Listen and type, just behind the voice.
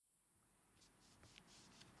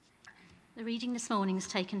The reading this morning is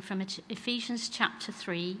taken from Ephesians chapter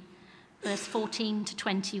 3, verse 14 to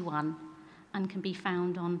 21, and can be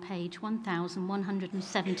found on page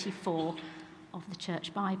 1174 of the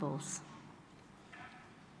Church Bibles.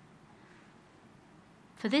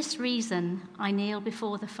 For this reason I kneel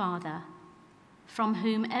before the Father, from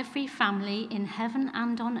whom every family in heaven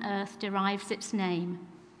and on earth derives its name.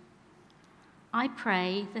 I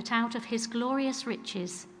pray that out of his glorious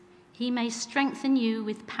riches he may strengthen you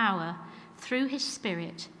with power through his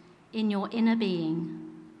Spirit in your inner being,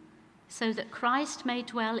 so that Christ may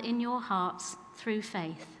dwell in your hearts through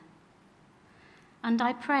faith. And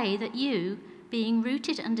I pray that you, being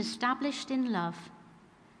rooted and established in love,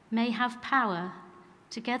 may have power,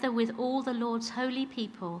 together with all the Lord's holy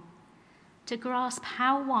people, to grasp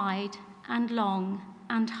how wide and long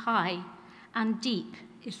and high and deep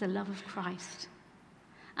is the love of Christ,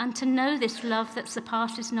 and to know this love that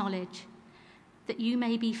surpasses knowledge, that you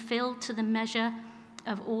may be filled to the measure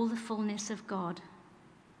of all the fullness of God.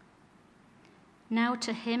 Now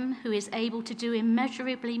to him who is able to do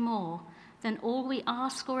immeasurably more than all we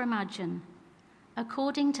ask or imagine,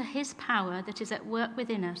 according to his power that is at work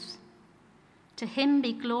within us, to him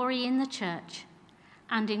be glory in the church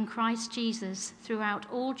and in Christ Jesus throughout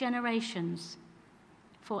all generations,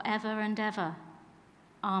 forever and ever.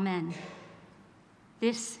 Amen.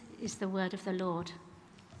 This is the word of the Lord.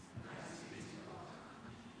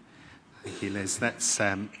 Thank you, Liz. Let's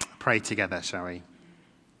pray together, shall we?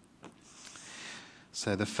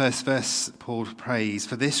 So the first verse, Paul prays,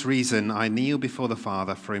 "For this reason I kneel before the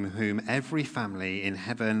Father, from whom every family in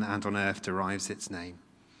heaven and on earth derives its name."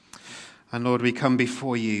 And Lord, we come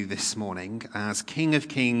before you this morning as King of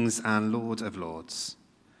Kings and Lord of Lords.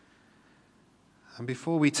 And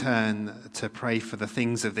before we turn to pray for the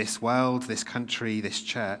things of this world, this country, this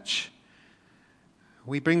church,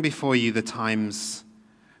 we bring before you the times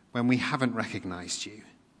when we haven't recognized you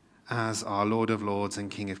as our Lord of Lords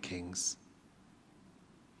and King of Kings.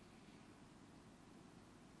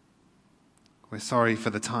 We're sorry for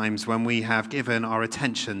the times when we have given our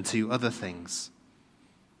attention to other things.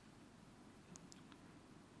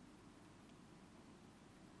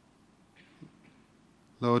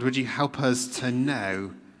 Lord, would you help us to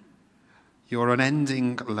know your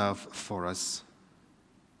unending love for us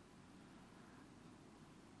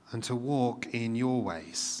and to walk in your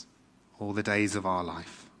ways all the days of our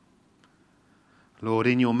life. Lord,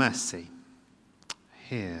 in your mercy,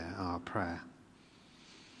 hear our prayer.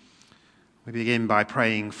 We begin by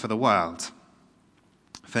praying for the world.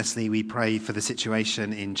 Firstly, we pray for the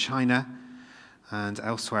situation in China and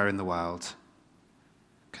elsewhere in the world,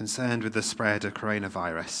 concerned with the spread of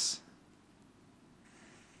coronavirus.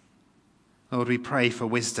 Lord, we pray for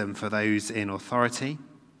wisdom for those in authority.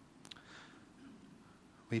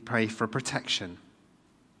 We pray for protection,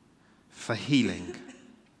 for healing.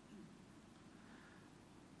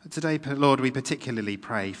 But today, Lord, we particularly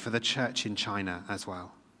pray for the church in China as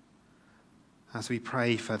well, as we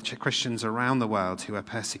pray for Christians around the world who are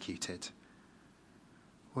persecuted.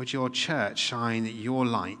 Would your church shine your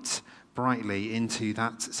light brightly into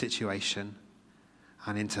that situation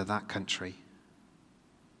and into that country,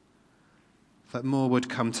 that more would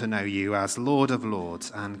come to know you as Lord of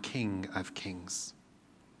Lords and King of Kings.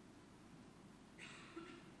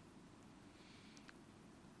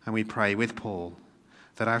 And we pray with Paul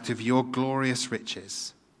that out of your glorious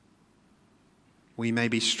riches we may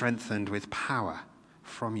be strengthened with power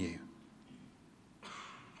from you,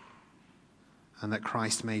 and that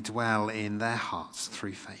Christ may dwell in their hearts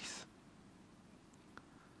through faith.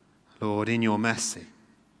 Lord, in your mercy,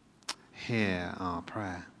 hear our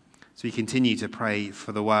prayer. So we continue to pray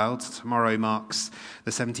for the world. Tomorrow marks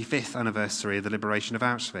the 75th anniversary of the liberation of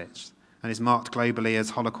Auschwitz and is marked globally as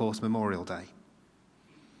Holocaust Memorial Day.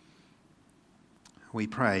 We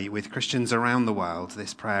pray with Christians around the world,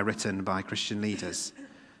 this prayer written by Christian leaders.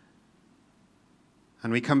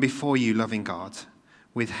 And we come before you, loving God,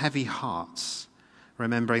 with heavy hearts,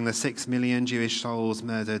 remembering the 6 million Jewish souls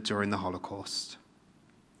murdered during the Holocaust.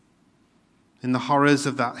 In the horrors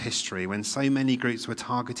of that history, when so many groups were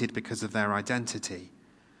targeted because of their identity,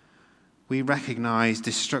 we recognize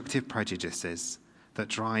destructive prejudices that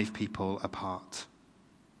drive people apart.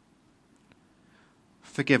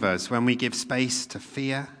 Forgive us when we give space to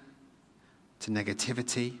fear, to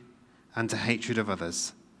negativity, and to hatred of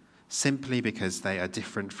others, simply because they are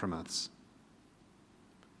different from us.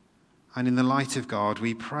 And in the light of God,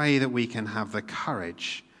 we pray that we can have the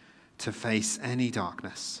courage to face any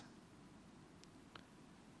darkness.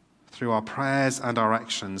 Through our prayers and our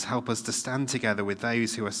actions, help us to stand together with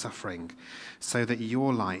those who are suffering, so that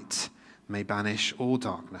your light may banish all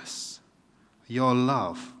darkness, your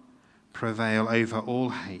love prevail over all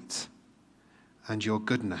hate, and your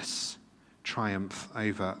goodness triumph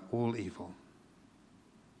over all evil.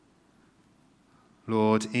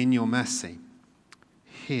 Lord, in your mercy,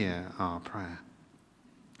 hear our prayer.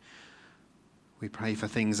 We pray for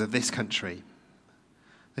things of this country.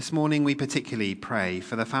 This morning we particularly pray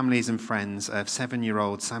for the families and friends of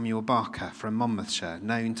 7-year-old Samuel Barker from Monmouthshire,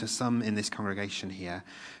 known to some in this congregation here,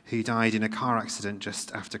 who died in a car accident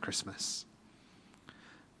just after Christmas.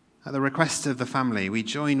 At the request of the family, we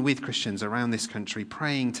join with Christians around this country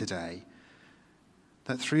praying today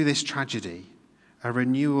that through this tragedy, a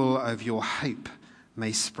renewal of your hope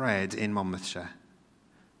may spread in Monmouthshire.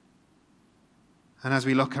 And as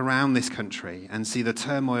we look around this country and see the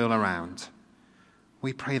turmoil around,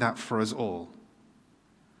 we pray that for us all,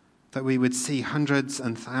 that we would see hundreds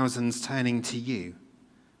and thousands turning to you,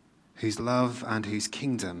 whose love and whose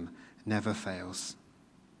kingdom never fails.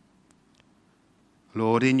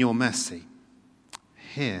 Lord, in your mercy,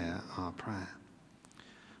 hear our prayer.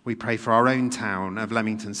 We pray for our own town of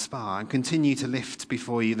Leamington Spa and continue to lift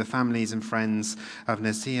before you the families and friends of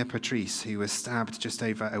Nazia Patrice, who was stabbed just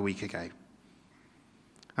over a week ago.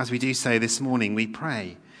 As we do so this morning, we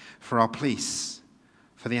pray for our police,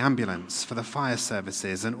 for the ambulance, for the fire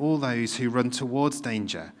services, and all those who run towards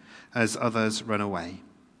danger as others run away.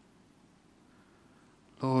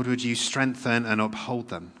 Lord, would you strengthen and uphold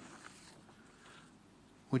them?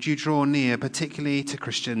 Would you draw near particularly to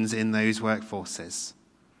Christians in those workforces,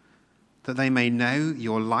 that they may know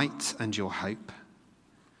your light and your hope,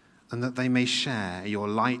 and that they may share your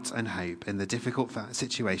light and hope in the difficult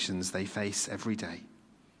situations they face every day.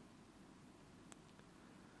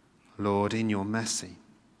 Lord, in your mercy,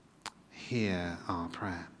 hear our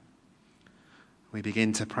prayer. We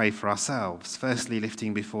begin to pray for ourselves, firstly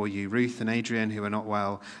lifting before you Ruth and Adrian, who are not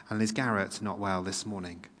well, and Liz Garrett, not well this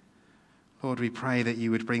morning. Lord, we pray that you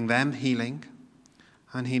would bring them healing,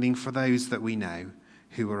 and healing for those that we know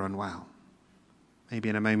who are unwell. Maybe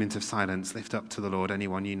in a moment of silence, lift up to the Lord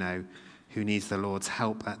anyone you know who needs the Lord's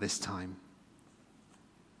help at this time.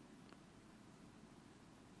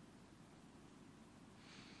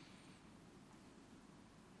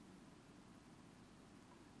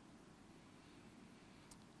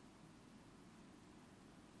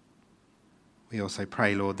 We also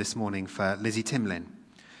pray, Lord, this morning for Lizzie Timlin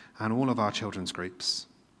and all of our children's groups,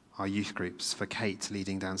 our youth groups, for Kate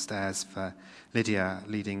leading downstairs, for Lydia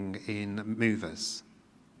leading in movers.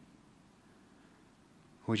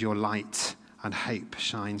 Would your light and hope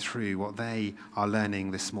shine through what they are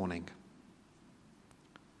learning this morning?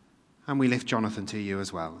 And we lift Jonathan to you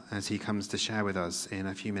as well, as he comes to share with us in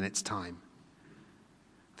a few minutes' time,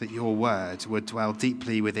 that your word would dwell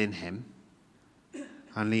deeply within him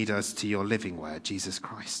and lead us to your living word, Jesus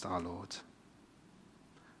Christ our Lord.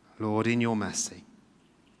 Lord, in your mercy,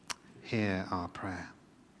 hear our prayer.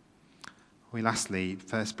 We lastly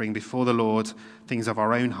first bring before the Lord things of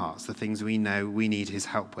our own hearts, the things we know we need his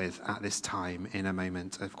help with at this time in a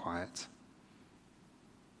moment of quiet.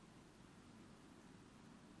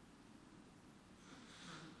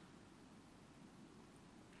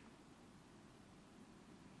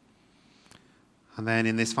 And then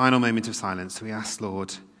in this final moment of silence, we ask,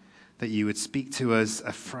 Lord, that you would speak to us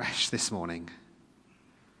afresh this morning,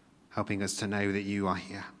 helping us to know that you are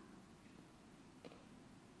here.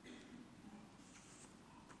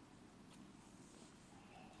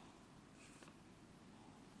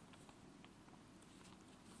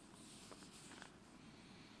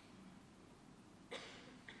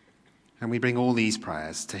 And we bring all these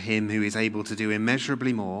prayers to him who is able to do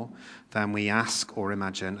immeasurably more than we ask or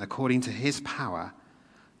imagine, according to his power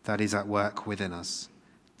that is at work within us.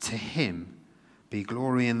 To him be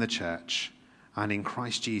glory in the church and in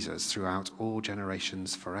Christ Jesus throughout all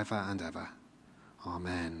generations, forever and ever.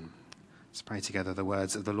 Amen. Let's pray together the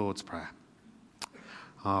words of the Lord's Prayer.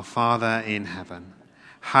 Our Father in heaven,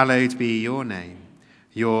 hallowed be your name.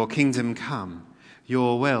 Your kingdom come,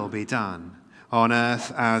 your will be done, on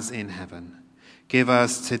earth as in heaven. Give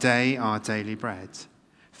us today our daily bread.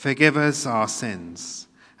 Forgive us our sins,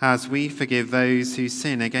 as we forgive those who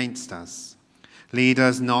sin against us. Lead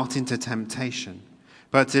us not into temptation,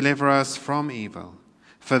 but deliver us from evil.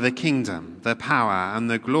 For the kingdom, the power, and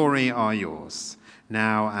the glory are yours,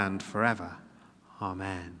 now and forever.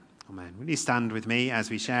 Amen. Amen. Will you stand with me as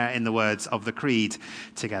we share in the words of the Creed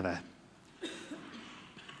together?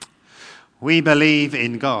 We believe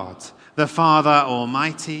in God, the Father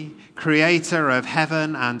Almighty, creator of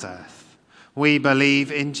heaven and earth. We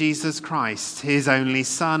believe in Jesus Christ, his only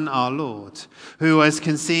Son, our Lord, who was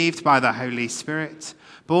conceived by the Holy Spirit,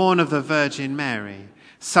 born of the Virgin Mary,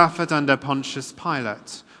 suffered under Pontius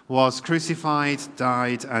Pilate, was crucified,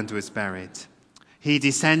 died, and was buried. He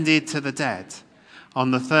descended to the dead.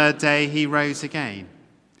 On the third day he rose again.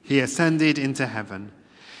 He ascended into heaven.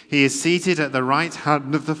 He is seated at the right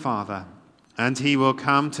hand of the Father, and he will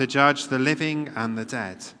come to judge the living and the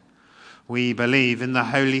dead. We believe in the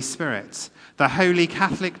Holy Spirit, the Holy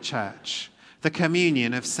Catholic Church, the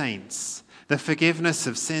communion of saints, the forgiveness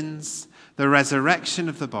of sins, the resurrection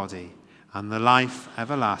of the body, and the life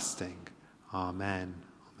everlasting. Amen.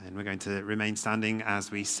 Amen. We're going to remain standing as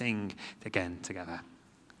we sing again together.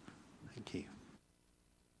 Thank you.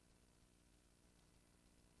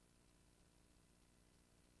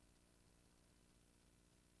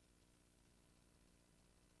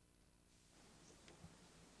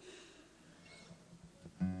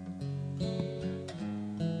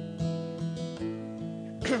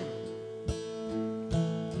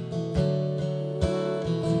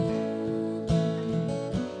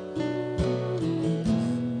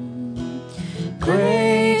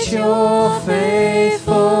 Great your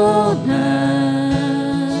faithfulness,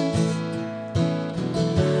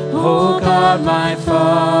 O God my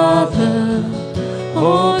Father,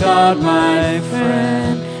 O God my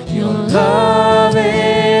friend, your love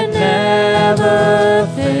it never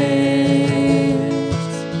fades,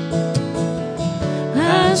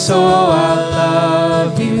 and so I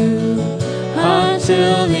love you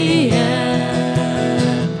until the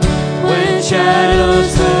end. When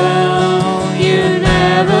shadows fell, you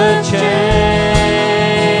never change.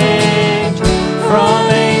 From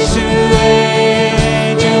age to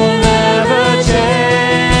age, you'll never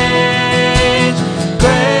change.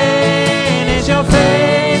 Great is your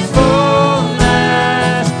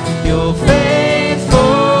faithfulness, your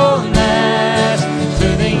faithfulness.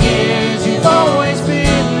 Through the years, you've always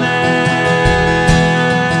been there.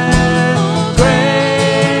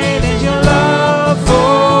 Great is your love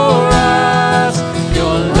for us,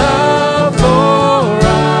 your love for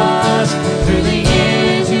us. Through the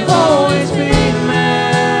years you've always been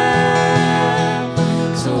there.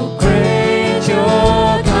 So great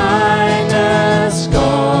your kindness,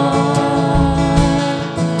 God.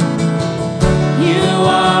 You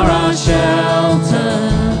are our shelter,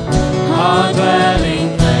 our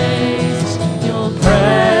dwelling place. Your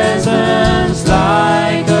presence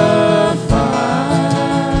like a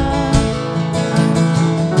fire.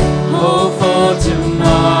 Hope for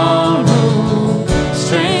tomorrow,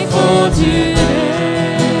 strength for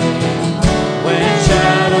today. When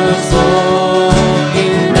shadows fall,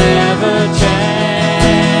 you never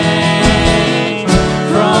change.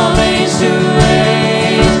 From age to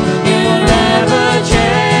age, you never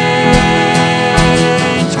change.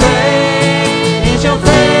 Great is your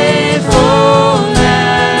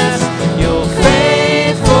faithfulness, your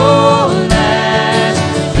faithfulness.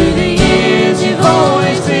 Through the years, you've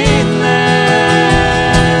always been there.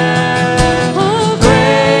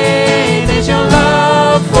 Great is your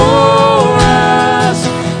love for us,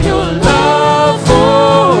 your love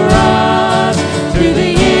for us. Through the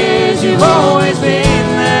years, you've always been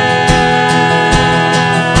there.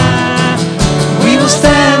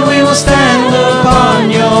 We will stand upon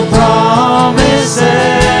your promises.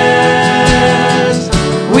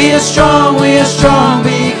 We are strong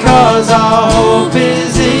because our hope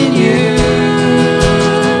is in you.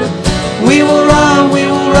 We will run, we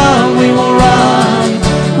will run, we will run.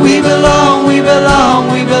 We belong, we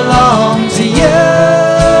belong, we belong to you,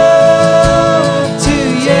 to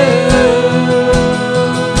you.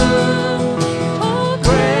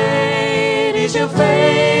 Great is your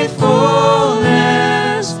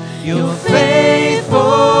faithfulness, your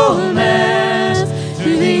faithfulness.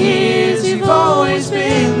 Through the years you've always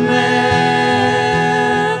been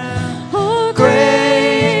there.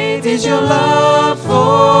 Great is your love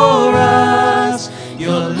for us,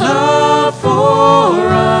 your love for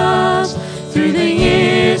us. Through the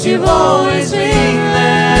years you've always been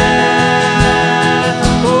there.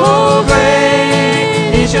 Oh,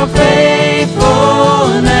 great is your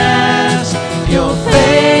faithfulness, your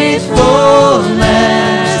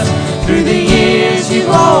faithfulness. Through the years you've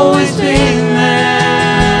always been there.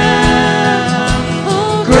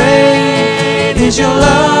 Great is your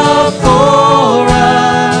love for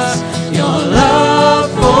us, your love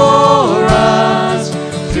for us.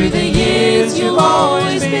 Through the years you've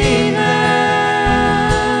always been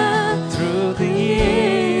there. Through the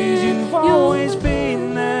years you've always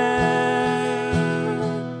been there.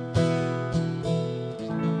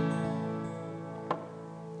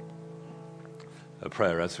 A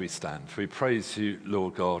prayer as we stand. We praise you,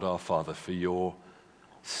 Lord God, our Father, for your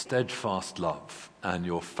steadfast love and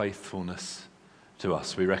your faithfulness to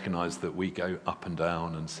us. We recognize that we go up and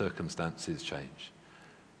down and circumstances change.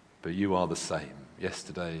 but you are the same,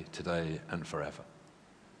 yesterday, today, and forever.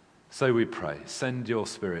 So we pray, send your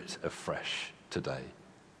Spirit afresh today.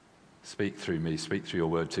 Speak through me, speak through your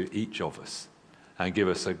word to each of us, and give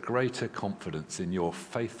us a greater confidence in your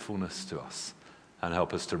faithfulness to us, and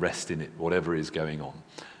help us to rest in it, whatever is going on.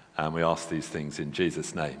 And we ask these things in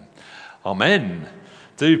Jesus' name. Amen.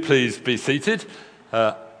 Do please be seated.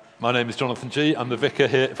 My name is Jonathan G. I'm the vicar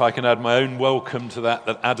here. If I can add my own welcome to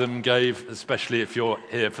that Adam gave, especially if you're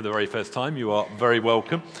here for the very first time, you are very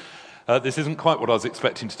welcome. This isn't quite what I was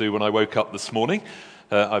expecting to do when I woke up this morning.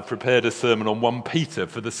 I've prepared a sermon on 1 Peter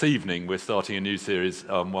for this evening. We're starting a new series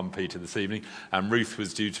on 1 Peter this evening, and Ruth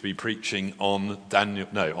was due to be preaching on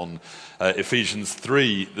Ephesians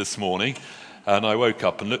 3 this morning. And I woke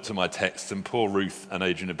up and looked at my text, and poor Ruth and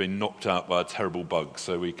Adrian had been knocked out by a terrible bug,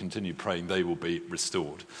 so we continue praying they will be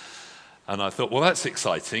restored. And I thought, well, that's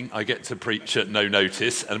exciting. I get to preach at no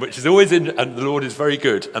notice, and which is always and the Lord is very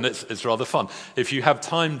good, and it's rather fun. If you have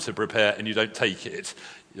time to prepare and you don't take it,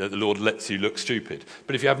 the Lord lets you look stupid.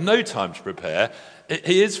 But if you have no time to prepare,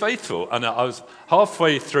 he is faithful. And I was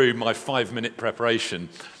halfway through my 5-minute preparation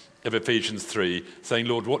of Ephesians 3, saying,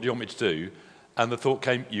 Lord, what do you want me to do? And the thought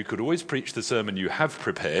came, you could always preach the sermon you have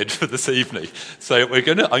prepared for this evening. So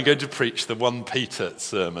I'm going to preach the 1 Peter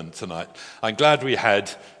sermon tonight. I'm glad we had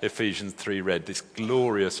Ephesians 3 read, this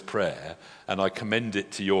glorious prayer, and I commend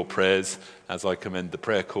it to your prayers as I commend the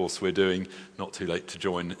prayer course we're doing. Not too late to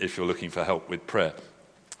join if you're looking for help with prayer.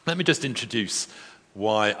 Let me just introduce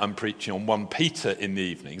why I'm preaching on 1 Peter in the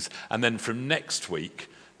evenings, and then from next week,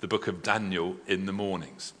 the book of Daniel in the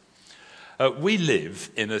mornings. We live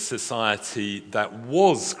in a society that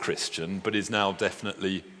was Christian, but is now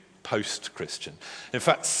definitely post-Christian. In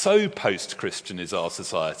fact, so post-Christian is our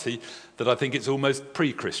society that I think it's almost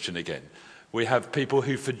pre-Christian again. We have people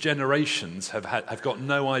who for generations have got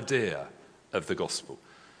no idea of the gospel.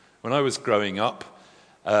 When I was growing up,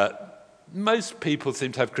 most people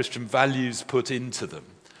seem to have Christian values put into them.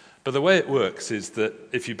 But the way it works is that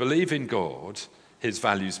if you believe in God, his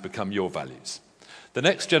values become your values. The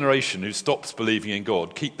next generation who stops believing in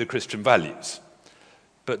God keep the Christian values.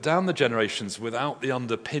 But down the generations, without the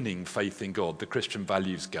underpinning faith in God, the Christian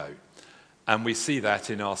values go. And we see that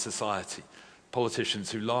in our society. Politicians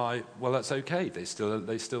who lie, well, that's okay. They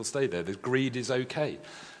still stay there. The greed is okay.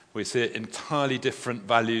 We see it entirely different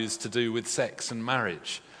values to do with sex and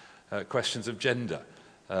marriage, questions of gender,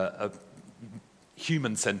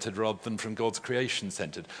 human-centered rather than from God's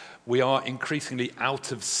creation-centered. We are increasingly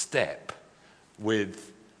out of step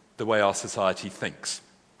with the way our society thinks.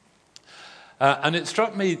 And it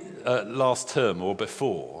struck me last term or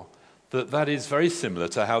before that is very similar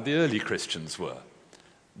to how the early Christians were.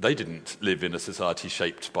 They didn't live in a society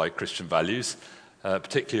shaped by Christian values,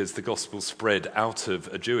 particularly as the gospel spread out of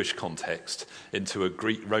a Jewish context into a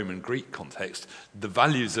Roman Greek context. The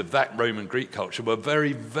values of that Roman Greek culture were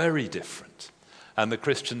very, very different. And the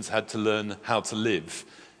Christians had to learn how to live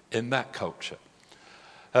in that culture.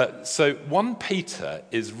 So 1 Peter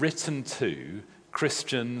is written to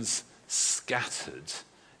Christians scattered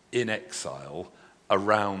in exile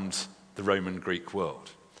around the Roman Greek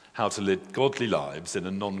world, how to live godly lives in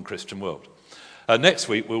a non-Christian world. Next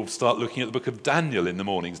week, we'll start looking at the book of Daniel in the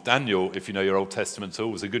mornings. Daniel, if you know your Old Testament at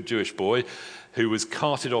all, was a good Jewish boy who was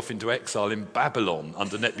carted off into exile in Babylon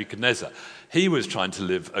under Nebuchadnezzar. He was trying to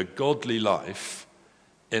live a godly life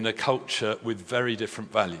in a culture with very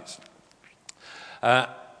different values.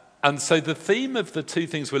 And so the theme of the two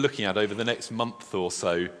things we're looking at over the next month or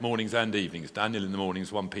so, mornings and evenings, Daniel in the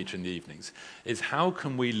mornings, 1 Peter in the evenings, is how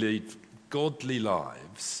can we lead godly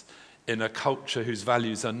lives in a culture whose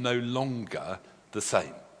values are no longer the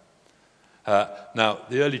same? Now,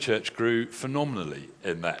 the early church grew phenomenally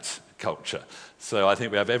in that culture. So I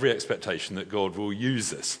think we have every expectation that God will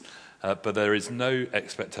use us. But there is no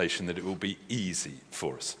expectation that it will be easy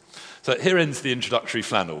for us. So here ends the introductory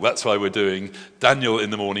flannel. That's why we're doing Daniel in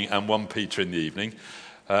the morning and 1 Peter in the evening.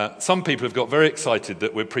 Some people have got very excited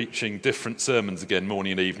that we're preaching different sermons again,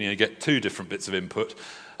 morning and evening, and get 2 different bits of input.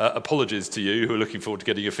 Apologies to you who are looking forward to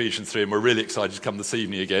getting Ephesians 3, and we're really excited to come this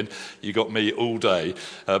evening again. You got me all day.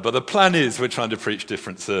 But the plan is we're trying to preach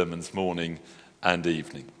different sermons, morning and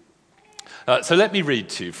evening. So let me read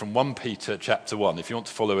to you from 1 Peter chapter 1. If you want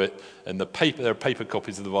to follow it in the paper, there are paper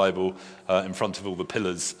copies of the Bible in front of all the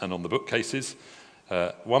pillars and on the bookcases.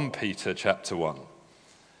 1 Peter chapter 1.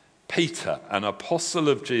 Peter, an apostle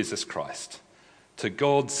of Jesus Christ, to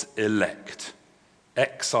God's elect,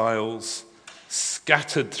 exiles,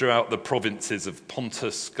 scattered throughout the provinces of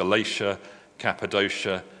Pontus, Galatia,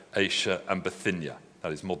 Cappadocia, Asia, and Bithynia.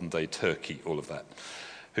 That is modern-day Turkey, all of that.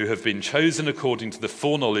 Who have been chosen according to the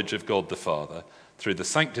foreknowledge of God the Father, through the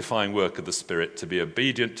sanctifying work of the Spirit, to be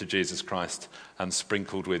obedient to Jesus Christ and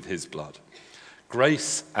sprinkled with his blood.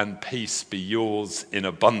 Grace and peace be yours in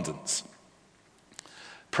abundance.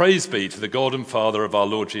 Praise be to the God and Father of our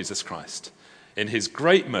Lord Jesus Christ. In his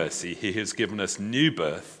great mercy, he has given us new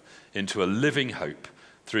birth into a living hope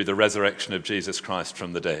through the resurrection of Jesus Christ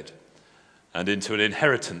from the dead, and into an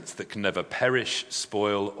inheritance that can never perish,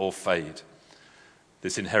 spoil, or fade.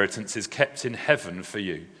 This inheritance is kept in heaven for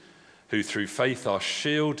you, who through faith are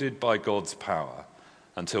shielded by God's power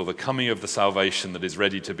until the coming of the salvation that is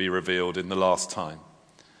ready to be revealed in the last time.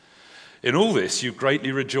 In all this you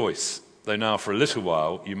greatly rejoice, though now for a little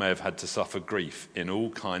while you may have had to suffer grief in all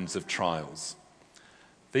kinds of trials.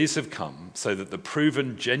 These have come so that the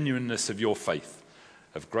proven genuineness of your faith,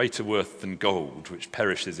 of greater worth than gold, which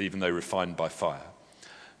perishes even though refined by fire,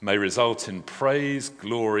 may result in praise,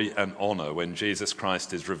 glory, and honor when Jesus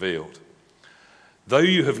Christ is revealed. Though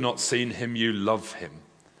you have not seen him, you love him.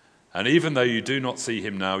 And even though you do not see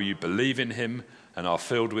him now, you believe in him and are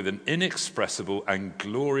filled with an inexpressible and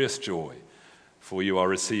glorious joy, for you are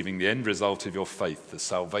receiving the end result of your faith, the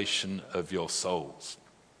salvation of your souls.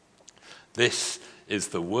 This is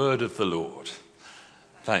the word of the Lord.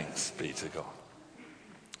 Thanks be to God.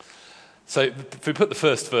 So if we put the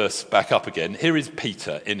first verse back up again, here is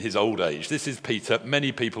Peter in his old age. This is Peter,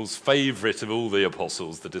 many people's favourite of all the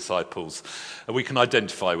apostles, the disciples. And we can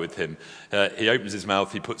identify with him. He opens his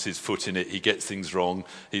mouth, he puts his foot in it, he gets things wrong.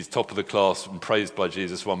 He's top of the class and praised by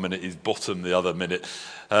Jesus one minute, he's bottom the other minute.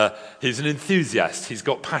 He's an enthusiast, he's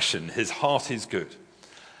got passion, his heart is good.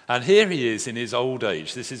 And here he is in his old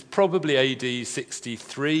age. This is probably AD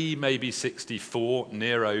 63, maybe 64.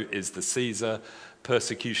 Nero is the Caesar.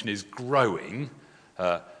 Persecution is growing,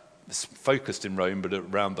 focused in Rome, but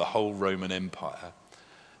around the whole Roman Empire.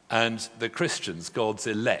 And the Christians, God's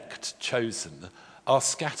elect, chosen, are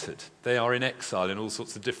scattered. They are in exile in all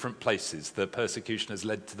sorts of different places. The persecution has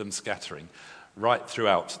led to them scattering right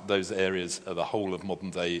throughout those areas of the whole of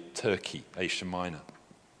modern-day Turkey, Asia Minor.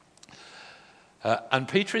 And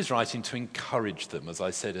Peter is writing to encourage them, as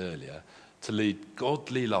I said earlier, to lead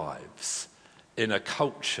godly lives in a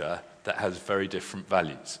culture that has very different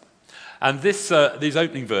values. And these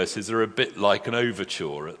opening verses are a bit like an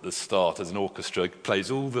overture at the start as an orchestra plays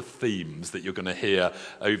all the themes that you're going to hear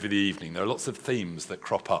over the evening. There are lots of themes that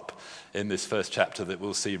crop up in this first chapter that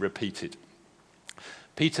we'll see repeated.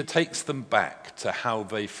 Peter takes them back to how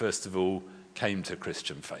they first of all came to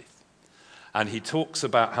Christian faith. And he talks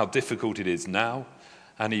about how difficult it is now,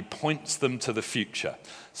 and he points them to the future.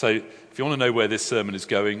 So if you want to know where this sermon is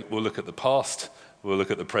going, we'll look at the past, we'll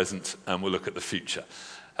look at the present, and we'll look at the future.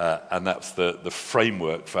 And that's the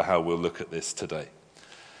framework for how we'll look at this today.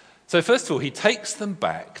 So first of all, he takes them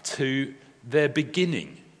back to their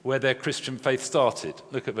beginning, where their Christian faith started.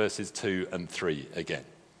 Look at verses 2 and 3 again.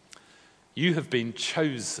 You have been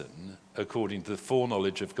chosen according to the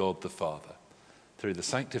foreknowledge of God the Father, through the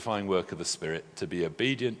sanctifying work of the Spirit, to be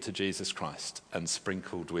obedient to Jesus Christ and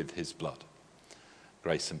sprinkled with his blood.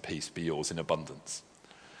 Grace and peace be yours in abundance.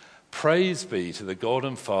 Praise be to the God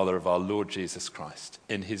and Father of our Lord Jesus Christ.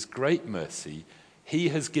 In his great mercy, he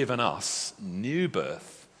has given us new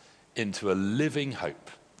birth into a living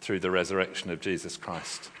hope through the resurrection of Jesus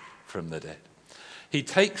Christ from the dead. He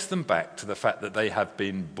takes them back to the fact that they have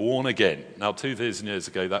been born again. Now, 2,000 years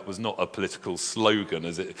ago, that was not a political slogan,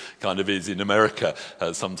 as it kind of is in America,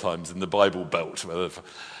 sometimes in the Bible Belt.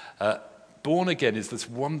 Born again is this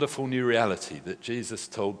wonderful new reality that Jesus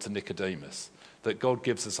told to Nicodemus, that God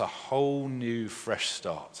gives us a whole new, fresh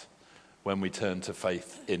start when we turn to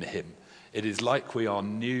faith in him. It is like we are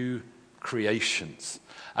new creations.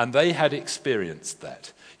 And they had experienced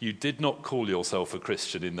that. You did not call yourself a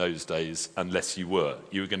Christian in those days unless you were.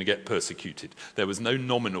 You were going to get persecuted. There was no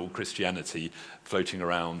nominal Christianity floating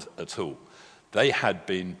around at all. They had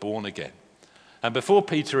been born again. And before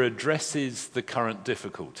Peter addresses the current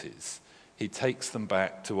difficulties, he takes them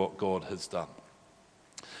back to what God has done.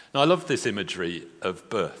 Now, I love this imagery of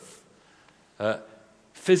birth.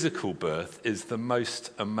 Physical birth is the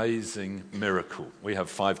most amazing miracle. We have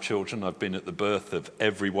 5 children. I've been at the birth of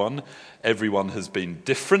everyone. Everyone has been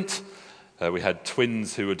different. We had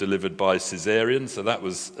twins who were delivered by cesarean, so that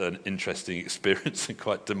was an interesting experience and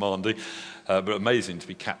quite demanding, but amazing to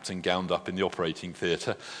be capped and gowned up in the operating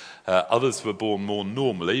theatre. Others were born more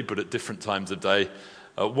normally, but at different times of day.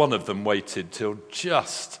 One of them waited till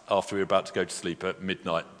just after we were about to go to sleep at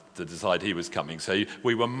midnight to decide he was coming. So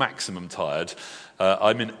we were maximum tired.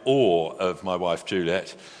 I'm in awe of my wife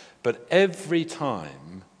Juliet. But every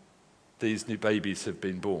time these new babies have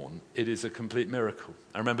been born, it is a complete miracle.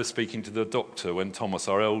 I remember speaking to the doctor when Thomas,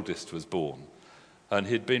 our eldest, was born. And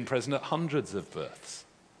he'd been present at hundreds of births.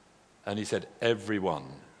 And he said, everyone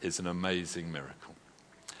is an amazing miracle.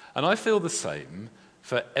 And I feel the same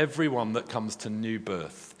for everyone that comes to new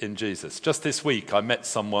birth in Jesus. Just this week, I met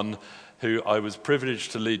someone who I was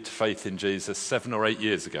privileged to lead to faith in Jesus 7 or 8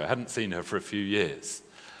 years ago. I hadn't seen her for a few years.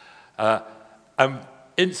 And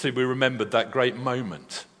instantly we remembered that great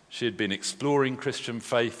moment. She had been exploring Christian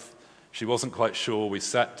faith. She wasn't quite sure. We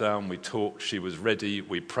sat down, we talked, she was ready,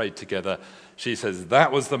 we prayed together. She says,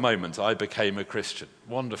 that was the moment I became a Christian.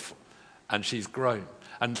 Wonderful. And she's grown.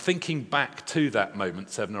 And thinking back to that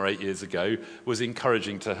moment 7 or 8 years ago was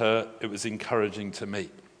encouraging to her. It was encouraging to me.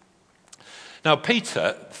 Now,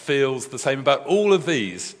 Peter feels the same about all of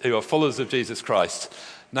these who are followers of Jesus Christ.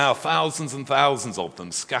 Now, thousands and thousands of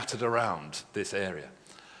them scattered around this area.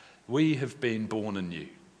 We have been born anew.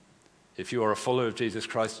 If you are a follower of Jesus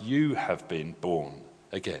Christ, you have been born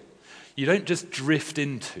again. You don't just drift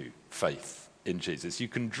into faith in Jesus. You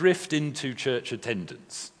can drift into church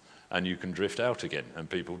attendance, and you can drift out again, and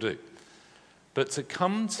people do. But to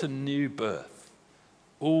come to new birth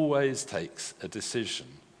always takes a decision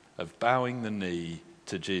of bowing the knee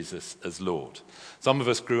to Jesus as Lord. Some of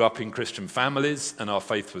us grew up in Christian families, and our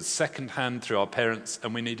faith was second-hand through our parents,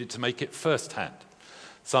 and we needed to make it first-hand.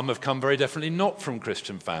 Some have come very definitely not from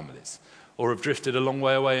Christian families, or have drifted a long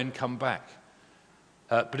way away and come back.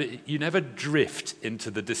 You never drift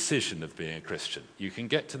into the decision of being a Christian. You can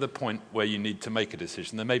get to the point where you need to make a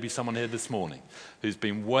decision. There may be someone here this morning who's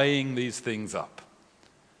been weighing these things up.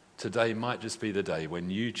 Today might just be the day when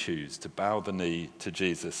you choose to bow the knee to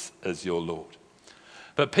Jesus as your Lord.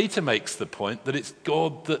 But Peter makes the point that it's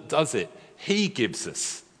God that does it. He gives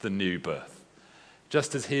us the new birth,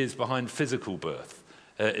 just as he is behind physical birth.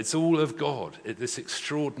 It's all of God, this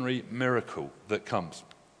extraordinary miracle that comes.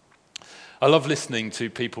 I love listening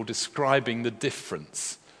to people describing the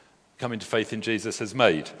difference coming to faith in Jesus has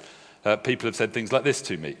made. People have said things like this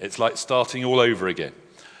to me. It's like starting all over again.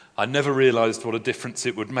 I never realized what a difference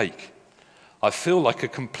it would make. I feel like a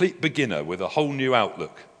complete beginner with a whole new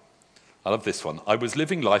outlook. I love this one. I was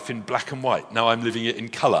living life in black and white. Now I'm living it in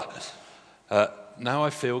color. Now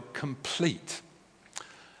I feel complete.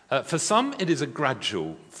 For some, it is a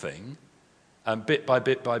gradual thing. And bit by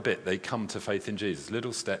bit by bit, they come to faith in Jesus.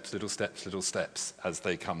 Little steps, little steps, little steps as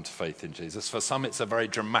they come to faith in Jesus. For some, it's a very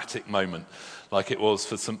dramatic moment, like it was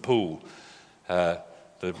for St. Paul. The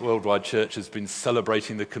Worldwide Church has been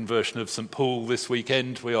celebrating the conversion of St. Paul this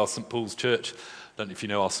weekend. We are St. Paul's Church. I don't know if you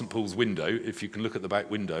know our St. Paul's window. If you can look at the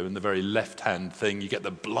back window, in the very left-hand thing, you get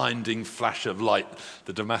the blinding flash of light,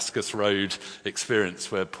 the Damascus Road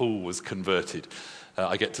experience where Paul was converted.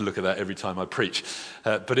 I get to look at that every time I preach.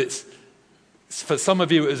 But for some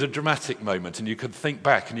of you, it was a dramatic moment, and you could think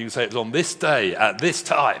back and you could say it was on this day, at this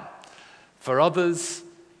time. For others,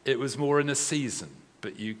 it was more in a season,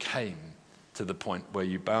 but you came to the point where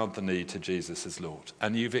you bowed the knee to Jesus as Lord,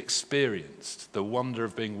 and you've experienced the wonder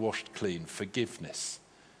of being washed clean, forgiveness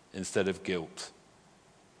instead of guilt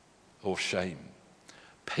or shame,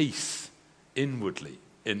 peace inwardly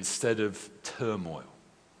instead of turmoil.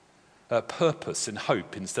 Purpose and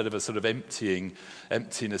hope instead of a sort of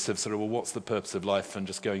emptiness of sort of, well, what's the purpose of life and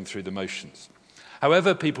just going through the motions.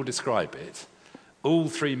 However people describe it, all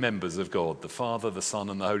three members of God, the Father, the Son,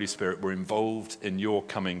 and the Holy Spirit, were involved in your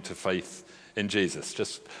coming to faith in Jesus.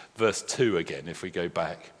 Just verse 2 again, if we go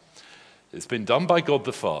back. It's been done by God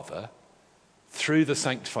the Father through the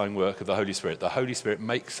sanctifying work of the Holy Spirit. The Holy Spirit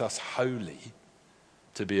makes us holy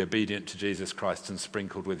to be obedient to Jesus Christ and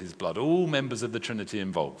sprinkled with his blood. All members of the Trinity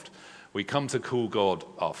involved. We come to call God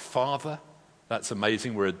our Father. That's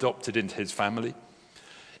amazing. We're adopted into his family.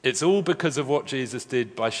 It's all because of what Jesus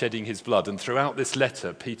did by shedding his blood. And throughout this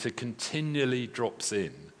letter, Peter continually drops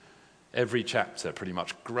in, every chapter pretty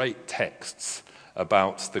much, great texts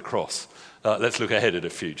about the cross. Let's look ahead at a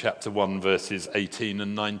few. Chapter 1, verses 18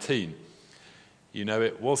 and 19. You know,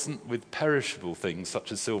 it wasn't with perishable things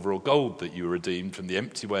such as silver or gold that you were redeemed from the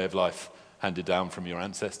empty way of life handed down from your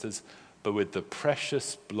ancestors, but with the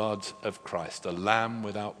precious blood of Christ, a lamb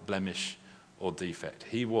without blemish or defect.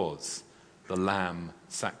 He was the lamb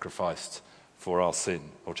sacrificed for our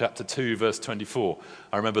sin. Or chapter 2, verse 24.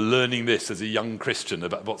 I remember learning this as a young Christian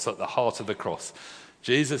about what's at the heart of the cross.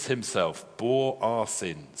 Jesus himself bore our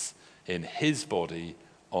sins in his body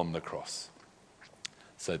on the cross,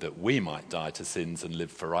 so that we might die to sins and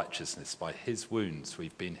live for righteousness. By his wounds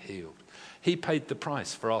we've been healed. He paid the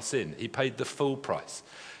price for our sin. He paid the full price.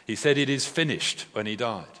 He said it is finished when he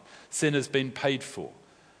died. Sin has been paid for.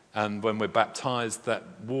 And when we're baptized, that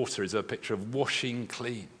water is a picture of washing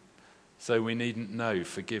clean. So we needn't know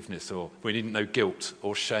forgiveness, or we needn't know guilt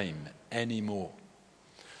or shame anymore.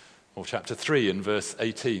 Or chapter 3 and verse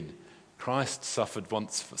 18. Christ suffered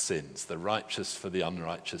once for sins, the righteous for the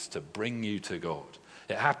unrighteous, to bring you to God.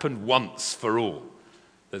 It happened once for all.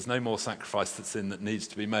 There's no more sacrifice for sin that needs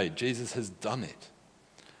to be made. Jesus has done it.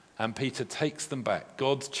 And Peter takes them back.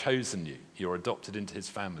 God's chosen you. You're adopted into his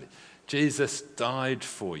family. Jesus died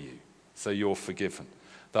for you, so you're forgiven.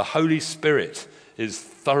 The Holy Spirit is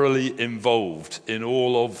thoroughly involved in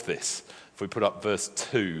all of this. If we put up verse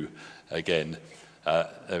 2 again,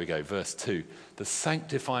 there we go, verse 2. The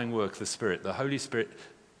sanctifying work of the Spirit, the Holy Spirit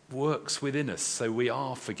works within us, so we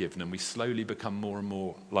are forgiven and we slowly become more and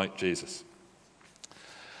more like Jesus.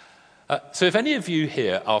 So if any of you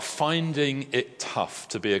here are finding it tough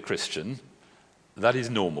to be a Christian, that is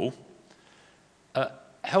normal.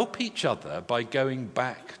 Help each other by going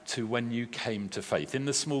back to when you came to faith. In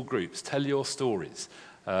the small groups, tell your stories.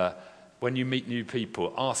 When you meet new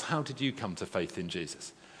people, ask, how did you come to faith in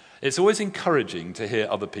Jesus? It's always encouraging to hear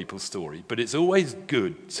other people's story, but it's always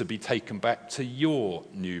good to be taken back to your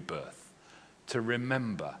new birth, to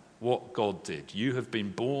remember what God did. You have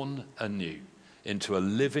been born anew into a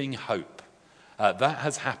living hope. That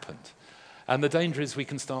has happened. And the danger is we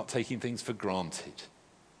can start taking things for granted,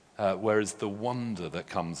 whereas the wonder that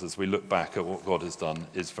comes as we look back at what God has done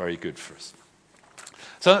is very good for us.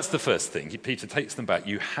 So that's the first thing. Peter takes them back.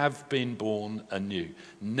 You have been born anew.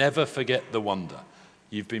 Never forget the wonder.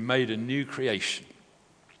 You've been made a new creation.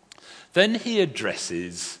 Then he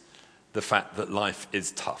addresses the fact that life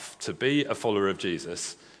is tough. To be a follower of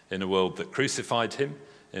Jesus in a world that crucified him,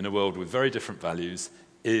 in a world with very different values,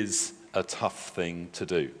 is a tough thing to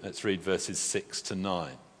do. Let's read verses 6 to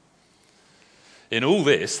 9. In all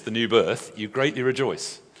this, the new birth, you greatly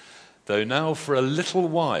rejoice. Though now for a little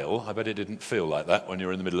while, I bet it didn't feel like that when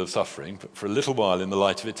you're in the middle of suffering, but for a little while in the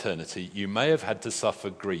light of eternity, you may have had to suffer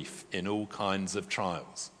grief in all kinds of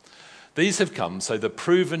trials. These have come so the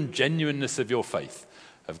proven genuineness of your faith,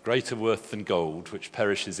 of greater worth than gold, which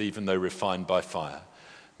perishes even though refined by fire,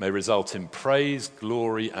 may result in praise,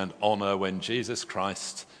 glory, and honor when Jesus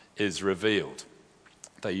Christ is revealed.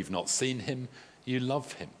 Though you've not seen him, you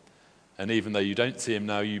love him. And even though you don't see him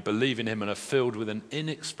now, you believe in him and are filled with an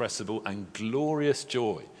inexpressible and glorious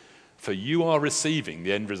joy, for you are receiving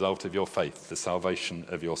the end result of your faith, the salvation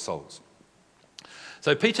of your souls.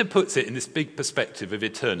 So Peter puts it in this big perspective of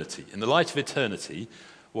eternity. In the light of eternity,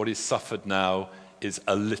 what is suffered now is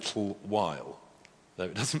a little while, though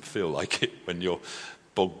it doesn't feel like it when you're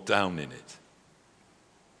bogged down in it.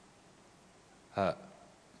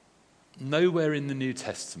 Nowhere in the New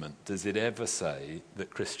Testament does it ever say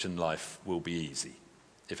that Christian life will be easy.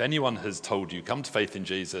 If anyone has told you, come to faith in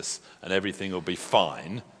Jesus and everything will be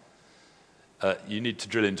fine, you need to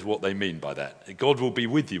drill into what they mean by that. God will be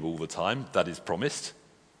with you all the time, that is promised.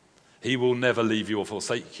 He will never leave you or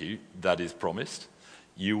forsake you, that is promised.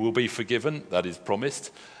 You will be forgiven, that is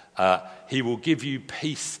promised. He will give you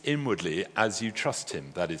peace inwardly as you trust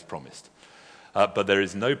him, that is promised. But there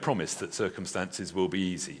is no promise that circumstances will be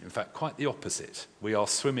easy. In fact, quite the opposite. We are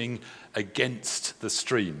swimming against the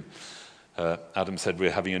stream. Adam said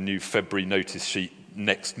we're having a new February notice sheet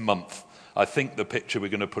next month. I think the picture we're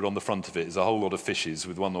going to put on the front of it is a whole lot of fishes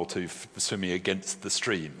with one or two swimming against the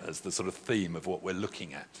stream as the sort of theme of what we're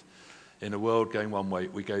looking at. In a world going one way,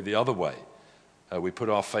 we go the other way. We put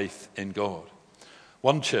our faith in God.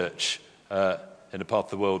 One church in a part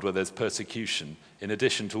of the world where there's persecution, in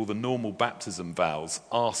addition to all the normal baptism vows,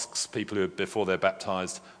 asks people who, before they're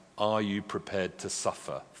baptized, are you prepared to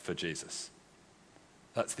suffer for Jesus?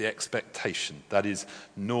 That's the expectation. That is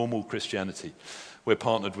normal Christianity. We're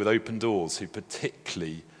partnered with Open Doors, who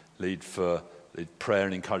particularly lead prayer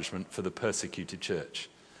and encouragement for the persecuted church.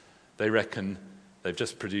 They reckon they've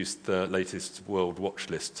just produced the latest World Watch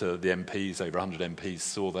List to the MPs. Over 100 MPs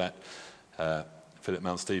saw that. Philip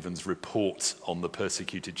Mount Stevens' report on the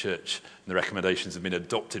persecuted church, and the recommendations have been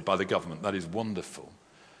adopted by the government. That is wonderful.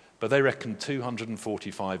 But they reckon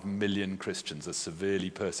 245 million Christians are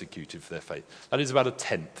severely persecuted for their faith. That is about a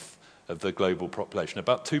tenth of the global population.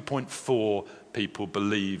 About 2.4 people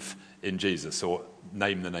believe in Jesus or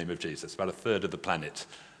name the name of Jesus. About a third of the planet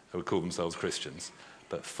who would call themselves Christians.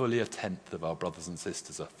 But fully a tenth of our brothers and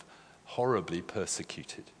sisters are horribly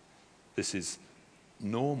persecuted. This is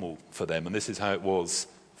normal for them, and this is how it was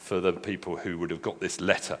for the people who would have got this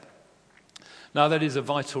letter. Now, that is a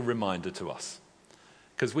vital reminder to us,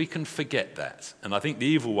 because we can forget that. And I think the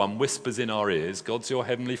evil one whispers in our ears, God's your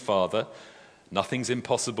heavenly Father, nothing's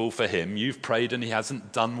impossible for him, you've prayed and he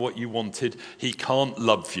hasn't done what you wanted, he can't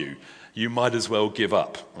love you, you might as well give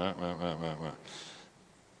up.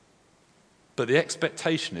 But the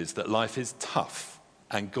expectation is that life is tough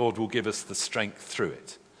and God will give us the strength through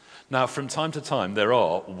it. Now, from time to time, there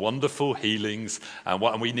are wonderful healings, and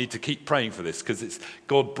we need to keep praying for this because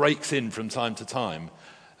God breaks in from time to time.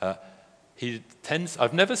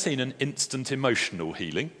 I've never seen an instant emotional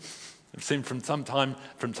healing. I've seen from time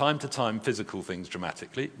to time physical things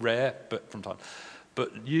dramatically, rare, but from time.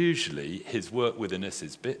 But usually his work within us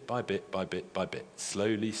is bit by bit by bit by bit,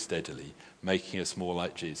 slowly, steadily, making us more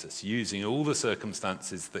like Jesus, using all the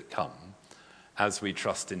circumstances that come as we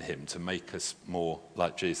trust in him to make us more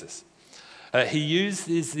like Jesus. He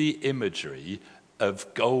uses the imagery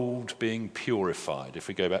of gold being purified. If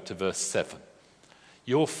we go back to verse 7,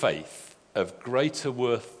 your faith of greater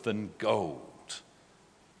worth than gold,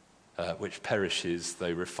 which perishes,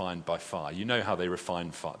 though refined by fire. You know how they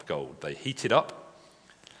refine gold. They heat it up,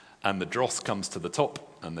 and the dross comes to the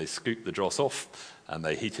top, and they scoop the dross off, and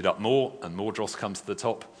they heat it up more, and more dross comes to the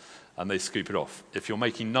top, and they scoop it off. If you're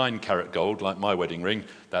making 9-carat gold, like my wedding ring,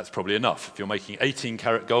 that's probably enough. If you're making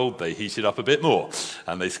 18-carat gold, they heat it up a bit more,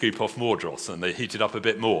 and they scoop off more dross, and they heat it up a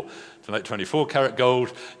bit more. To make 24-carat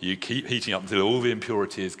gold, you keep heating up until all the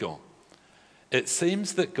impurity is gone. It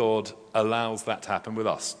seems that God allows that to happen with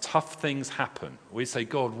us. Tough things happen. We say,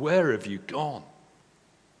 God, where have you gone?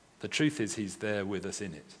 The truth is he's there with us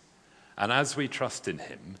in it. And as we trust in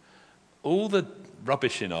him, all the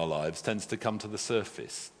rubbish in our lives tends to come to the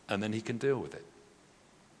surface, and then he can deal with it.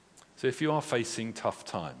 So if you are facing tough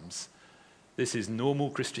times, this is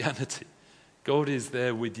normal Christianity. God is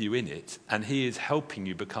there with you in it, and he is helping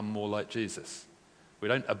you become more like Jesus. We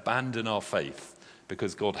don't abandon our faith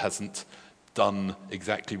because God hasn't done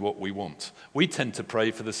exactly what we want. We tend to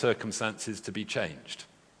pray for the circumstances to be changed.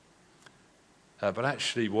 But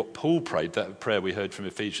actually what Paul prayed, that prayer we heard from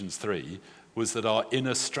Ephesians 3, was that our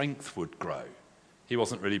inner strength would grow. He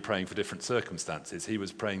wasn't really praying for different circumstances. He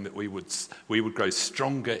was praying that we would grow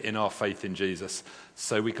stronger in our faith in Jesus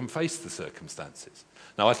so we can face the circumstances.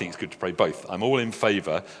 Now, I think it's good to pray both. I'm all in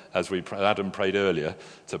favour, as Adam prayed earlier,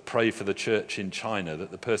 to pray for the church in China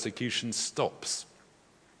that the persecution stops.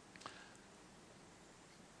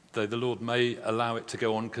 Though the Lord may allow it to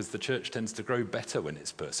go on because the church tends to grow better when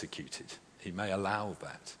it's persecuted. He may allow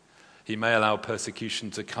that. He may allow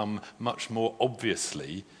persecution to come much more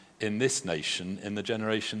obviously in this nation in the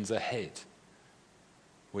generations ahead.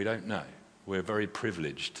 We don't know. We're very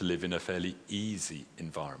privileged to live in a fairly easy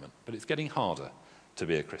environment, but it's getting harder to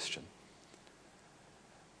be a Christian.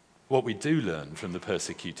 What we do learn from the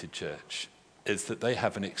persecuted church is that they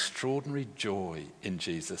have an extraordinary joy in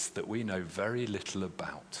Jesus that we know very little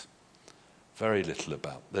about. Very little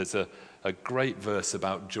about. There's a great verse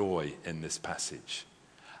about joy in this passage.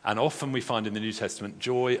 And often we find in the New Testament,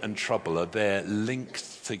 joy and trouble are there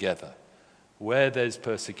linked together. Where there's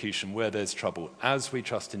persecution, where there's trouble, as we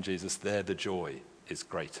trust in Jesus, there the joy is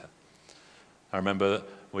greater. I remember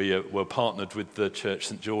we were partnered with the church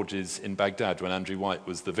St. George's in Baghdad when Andrew White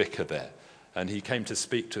was the vicar there. And he came to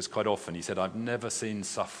speak to us quite often. He said, I've never seen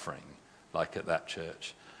suffering like at that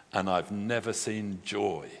church. And I've never seen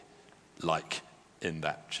joy like in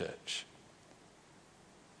that church.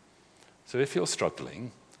 So if you're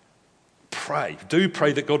struggling, pray. Do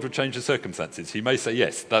pray that God would change the circumstances. He may say,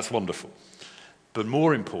 yes, that's wonderful. But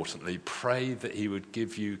more importantly, pray that he would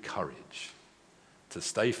give you courage to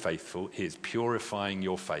stay faithful. He is purifying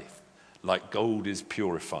your faith, like gold is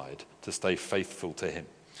purified, to stay faithful to him.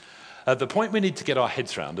 The point we need to get our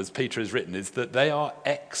heads around, as Peter has written, is that they are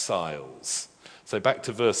exiles. So back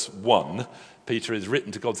to verse 1, Peter has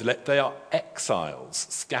written to God's elect, they are exiles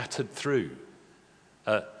scattered through.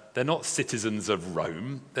 They're not citizens of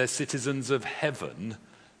Rome, they're citizens of heaven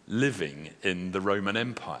living in the Roman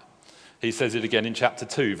Empire. He says it again in chapter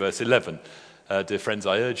 2, verse 11. Dear friends,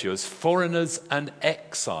 I urge you as foreigners and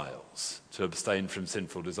exiles to abstain from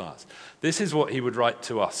sinful desires. This is what he would write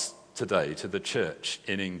to us today, to the church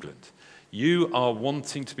in England. You are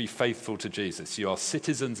wanting to be faithful to Jesus. You are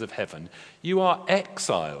citizens of heaven. You are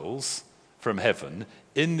exiles from heaven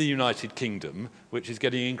in the United Kingdom, which is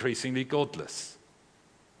getting increasingly godless.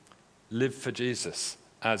 Live for Jesus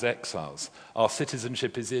as exiles. Our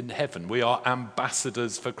citizenship is in heaven. We are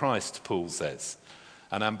ambassadors for Christ, Paul says.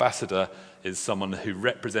 An ambassador is someone who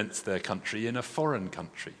represents their country in a foreign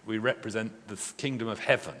country. We represent the kingdom of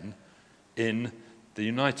heaven in the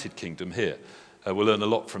United Kingdom here. We'll learn a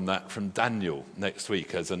lot from that from Daniel next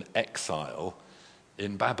week as an exile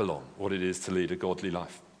in Babylon, what it is to lead a godly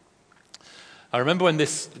life. I remember when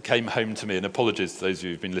this came home to me, and apologies to those of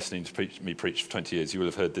you who've been listening to me preach for 20 years, you will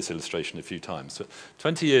have heard this illustration a few times. But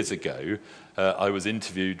 20 years ago, I was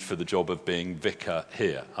interviewed for the job of being vicar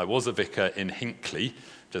here. I was a vicar in Hinckley,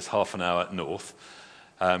 just half an hour north.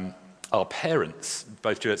 our parents,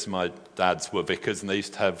 both Stuart's and my dad's, were vicars, and they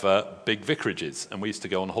used to have big vicarages, and we used to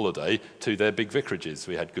go on holiday to their big vicarages.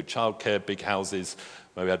 We had good childcare, big houses,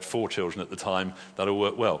 where we had 4 children at the time. That all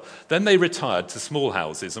worked well. Then they retired to small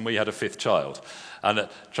houses, and we had a 5th child. And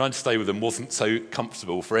trying to stay with them wasn't so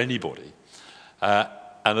comfortable for anybody. And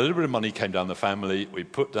a little bit of money came down the family. We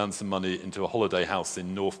put down some money into a holiday house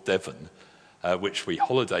in North Devon, which we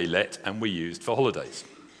holiday let and we used for holidays.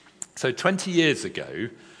 So 20 years ago,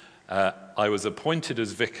 I was appointed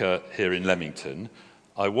as vicar here in Leamington.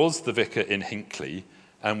 I was the vicar in Hinckley,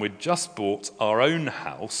 and we'd just bought our own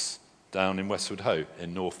house down in Westwood Ho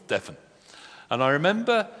in North Devon. And I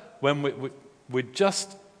remember when we'd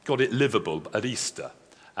just got it livable at Easter,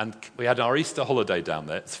 and we had our Easter holiday down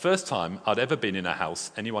there. It's the first time I'd ever been in a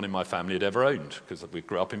house anyone in my family had ever owned, because we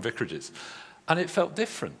grew up in vicarages. And it felt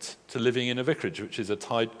different to living in a vicarage, which is a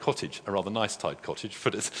tied cottage, a rather nice tied cottage,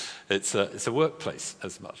 but it's a workplace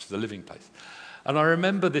as much as a living place. And I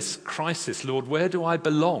remember this crisis: Lord, where do I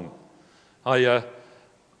belong? I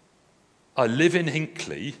live in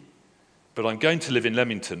Hinckley, but I'm going to live in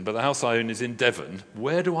Leamington, but the house I own is in Devon.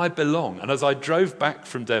 Where do I belong? And as I drove back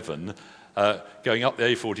from Devon, going up the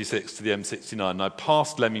A46 to the M69, I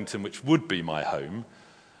passed Leamington, which would be my home,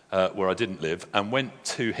 where I didn't live, and went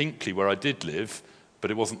to Hinckley, where I did live, but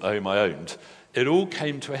it wasn't the home I owned. It all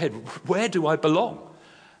came to a head. Where do I belong?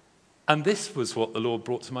 And this was what the Lord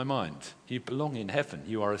brought to my mind. You belong in heaven.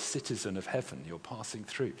 You are a citizen of heaven. You're passing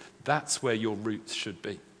through. That's where your roots should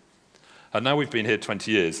be. And now we've been here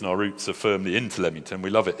 20 years, and our roots are firmly into Leamington. We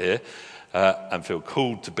love it here and feel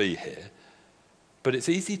called to be here. But it's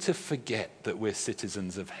easy to forget that we're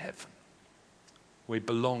citizens of heaven. We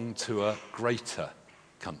belong to a greater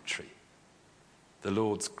country, the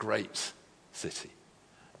Lord's great city.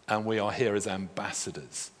 And we are here as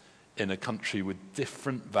ambassadors in a country with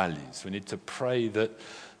different values. We need to pray that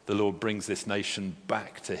the Lord brings this nation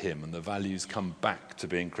back to him and the values come back to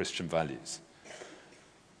being Christian values.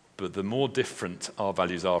 But the more different our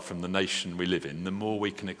values are from the nation we live in, the more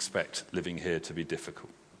we can expect living here to be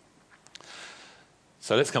difficult.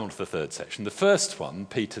 So let's come on to the third section. The first one,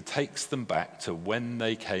 Peter takes them back to when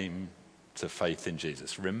they came to faith in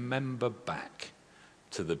Jesus. Remember back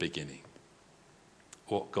to the beginning,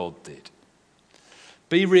 what God did.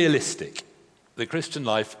 Be realistic. The Christian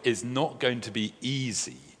life is not going to be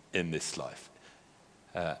easy in this life.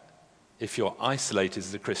 If you're isolated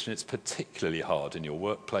as a Christian, it's particularly hard in your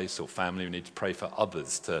workplace or family. We need to pray for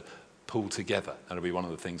others to pull together. That'll be one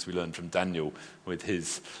of the things we learned from Daniel with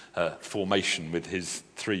his formation, with his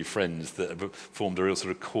 3 friends that have formed a real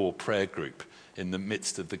sort of core prayer group in the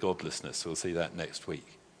midst of the godlessness. We'll see that next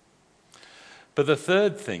week. But the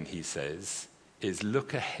third thing he says is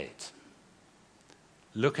look ahead.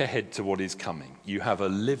 Look ahead to what is coming. You have a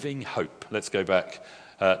living hope. Let's go back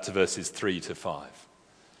to verses 3 to 5.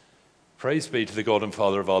 Praise be to the God and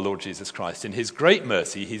Father of our Lord Jesus Christ. In his great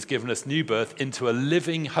mercy, he's given us new birth into a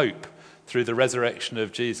living hope through the resurrection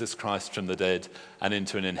of Jesus Christ from the dead and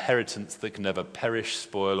into an inheritance that can never perish,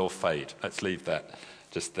 spoil, or fade. Let's leave that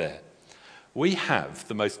just there. We have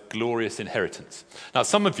the most glorious inheritance. Now,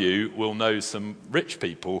 some of you will know some rich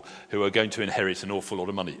people who are going to inherit an awful lot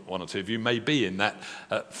of money. 1 or 2 of you may be in that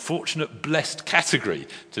fortunate, blessed category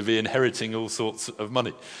to be inheriting all sorts of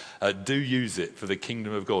money. Do use it for the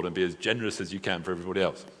kingdom of God and be as generous as you can for everybody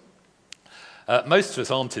else. Most of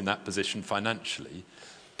us aren't in that position financially,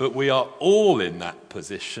 but we are all in that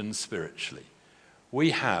position spiritually. We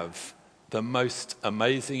have the most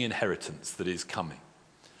amazing inheritance that is coming.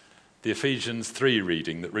 The Ephesians 3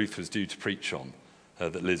 reading that Ruth was due to preach on,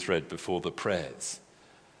 that Liz read before the prayers.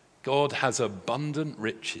 God has abundant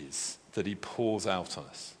riches that he pours out on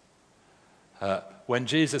us. When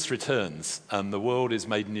Jesus returns and the world is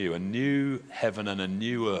made new, a new heaven and a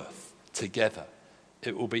new earth together,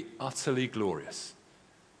 it will be utterly glorious,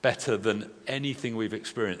 better than anything we've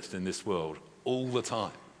experienced in this world all the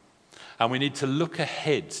time. And we need to look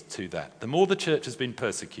ahead to that. The more the church has been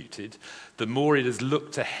persecuted, the more it has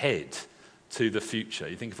looked ahead to the future.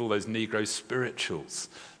 You think of all those Negro spirituals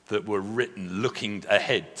that were written looking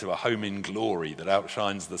ahead to a home in glory that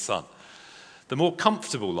outshines the sun. The more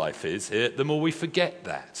comfortable life is here, the more we forget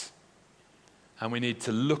that. And we need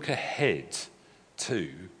to look ahead to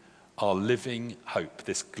our living hope,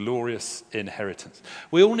 this glorious inheritance.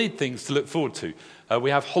 We all need things to look forward to.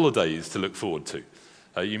 We have holidays to look forward to.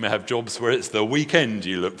 You may have jobs where it's the weekend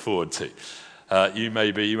you look forward to. You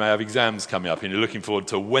may have exams coming up and you're looking forward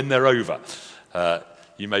to when they're over.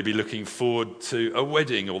 You may be looking forward to a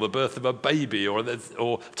wedding or the birth of a baby or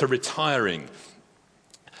to retiring.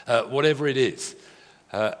 Whatever it is,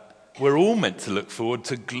 we're all meant to look forward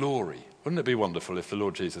to glory. Wouldn't it be wonderful if the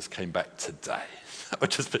Lord Jesus came back today?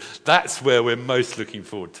 That's where we're most looking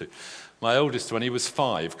forward to. My oldest, when he was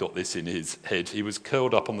 5, got this in his head. He was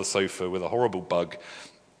curled up on the sofa with a horrible bug,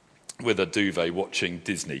 with a duvet, watching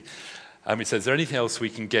Disney. And he said, "Is there anything else we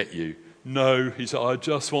can get you?" "No," he said, "I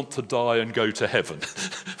just want to die and go to heaven."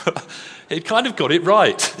 He kind of got it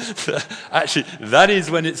right. Actually, that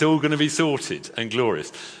is when it's all going to be sorted and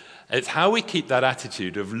glorious. It's how we keep that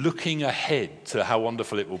attitude of looking ahead to how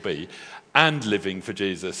wonderful it will be and living for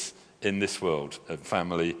Jesus in this world of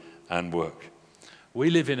family and work. We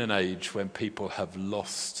live in an age when people have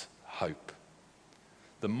lost hope.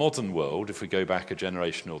 The modern world, if we go back a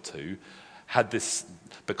generation or two, had this,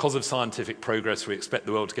 because of scientific progress, we expect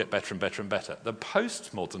the world to get better and better and better. The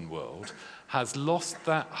postmodern world has lost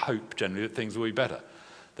that hope generally that things will be better.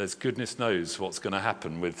 There's goodness knows what's going to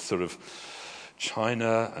happen with sort of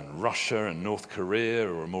China and Russia and North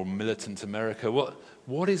Korea or a more militant America.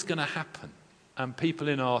 What is going to happen? And people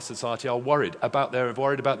in our society are worried about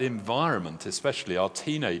the environment, especially our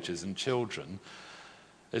teenagers and children.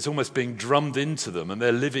 It's almost being drummed into them, and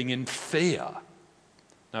they're living in fear.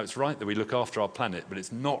 Now, it's right that we look after our planet, but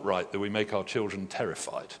it's not right that we make our children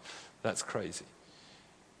terrified. That's crazy.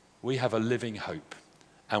 We have a living hope,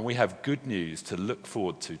 and we have good news to look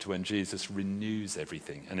forward to when Jesus renews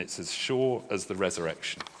everything, and it's as sure as the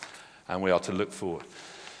resurrection, and we are to look forward.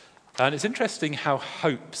 And it's interesting how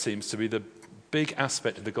hope seems to be the big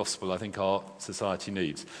aspect of the gospel I think our society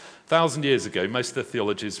needs. 1,000 years ago, most of the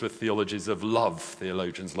theologies were theologies of love,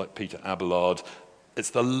 theologians like Peter Abelard.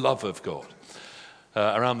 It's the love of God.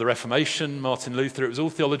 Around the Reformation, Martin Luther, it was all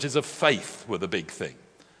theologies of faith were the big thing.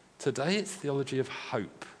 Today, it's theology of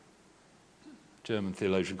hope. A German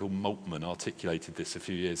theologian called Moltmann articulated this a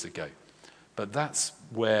few years ago. But that's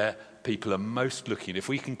where people are most looking. If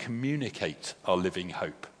we can communicate our living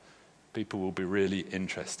hope, people will be really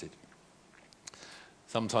interested.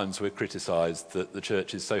 Sometimes we're criticised that the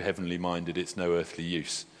church is so heavenly minded it's no earthly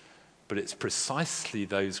use. But it's precisely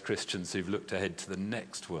those Christians who've looked ahead to the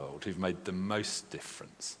next world who've made the most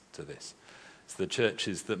difference to this. It's the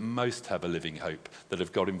churches that most have a living hope that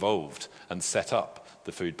have got involved and set up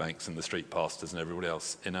the food banks and the street pastors and everybody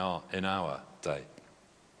else in our day.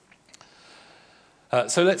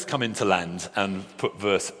 So let's come into land and put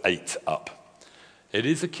verse 8 up. It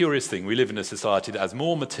is a curious thing. We live in a society that has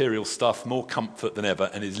more material stuff, more comfort than ever,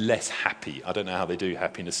 and is less happy. I don't know how they do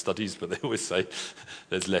happiness studies, but they always say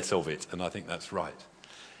there's less of it, and I think that's right.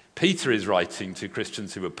 Peter is writing to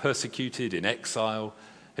Christians who were persecuted, in exile,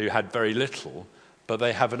 who had very little, but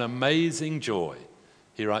they have an amazing joy.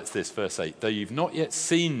 He writes this, verse 8, "Though you've not yet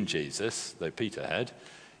seen Jesus," though Peter had,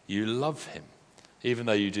 "you love him. Even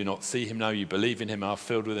though you do not see him now, you believe in him, are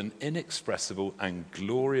filled with an inexpressible and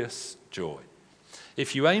glorious joy."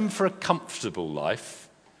 If you aim for a comfortable life,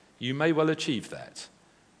 you may well achieve that,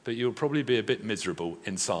 but you'll probably be a bit miserable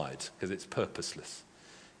inside because it's purposeless.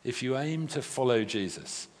 If you aim to follow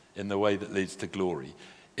Jesus in the way that leads to glory,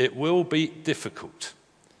 it will be difficult.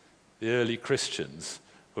 The early Christians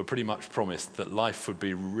were pretty much promised that life would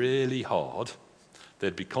be really hard,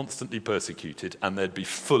 they'd be constantly persecuted, and they'd be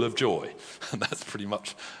full of joy. And that's pretty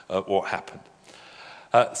much what happened.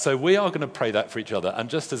 So we are going to pray that for each other. And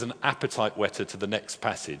just as an appetite whetter to the next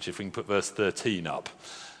passage, if we can put verse 13 up.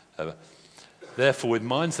 "Therefore, with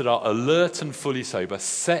minds that are alert and fully sober,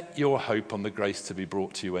 set your hope on the grace to be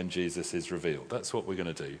brought to you when Jesus is revealed." That's what we're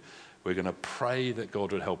going to do. We're going to pray that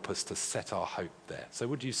God would help us to set our hope there. So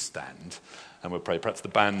would you stand and we'll pray. Perhaps the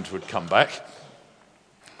band would come back.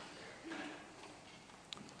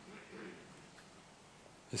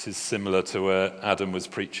 This is similar to where Adam was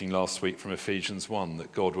preaching last week from Ephesians 1,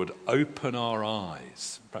 that God would open our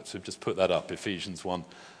eyes. Perhaps we've just put that up, Ephesians 1.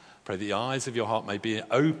 Pray the eyes of your heart may be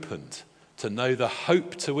opened to know the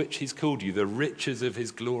hope to which he's called you, the riches of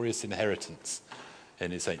his glorious inheritance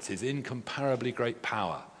in his saints, his incomparably great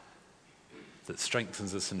power that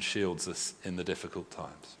strengthens us and shields us in the difficult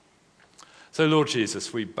times. So, Lord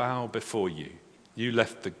Jesus, we bow before you. You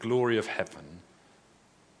left the glory of heaven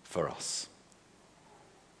for us.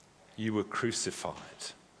 You were crucified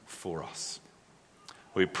for us.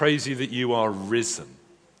 We praise you that you are risen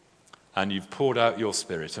and you've poured out your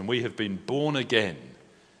Spirit, and we have been born again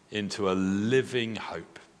into a living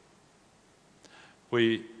hope.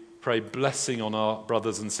 We pray blessing on our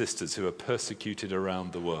brothers and sisters who are persecuted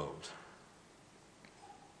around the world.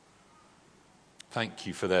 Thank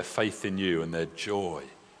you for their faith in you and their joy.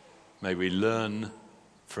 May we learn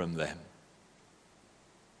from them.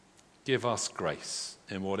 Give us grace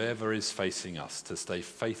in whatever is facing us to stay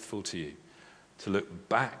faithful to you, to look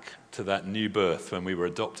back to that new birth when we were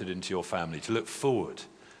adopted into your family, to look forward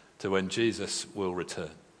to when Jesus will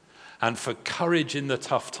return. and for courage in the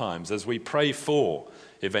tough times as we pray for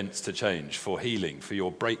events to change, for healing, for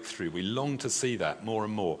your breakthrough. We long to see that more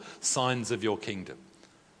and more, signs of your kingdom.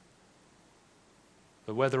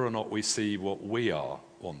 But whether or not we see what we are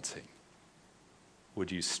wanting,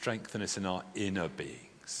 would you strengthen us in our inner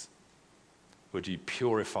beings? Would you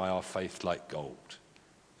purify our faith like gold,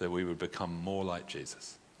 that we would become more like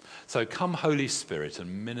Jesus? So come, Holy Spirit,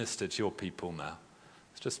 and minister to your people now.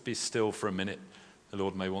 Let's just be still for a minute. The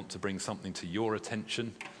Lord may want to bring something to your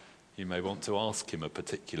attention. You may want to ask him a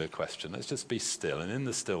particular question. Let's just be still, and in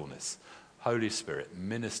the stillness, Holy Spirit,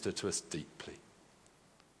 minister to us deeply.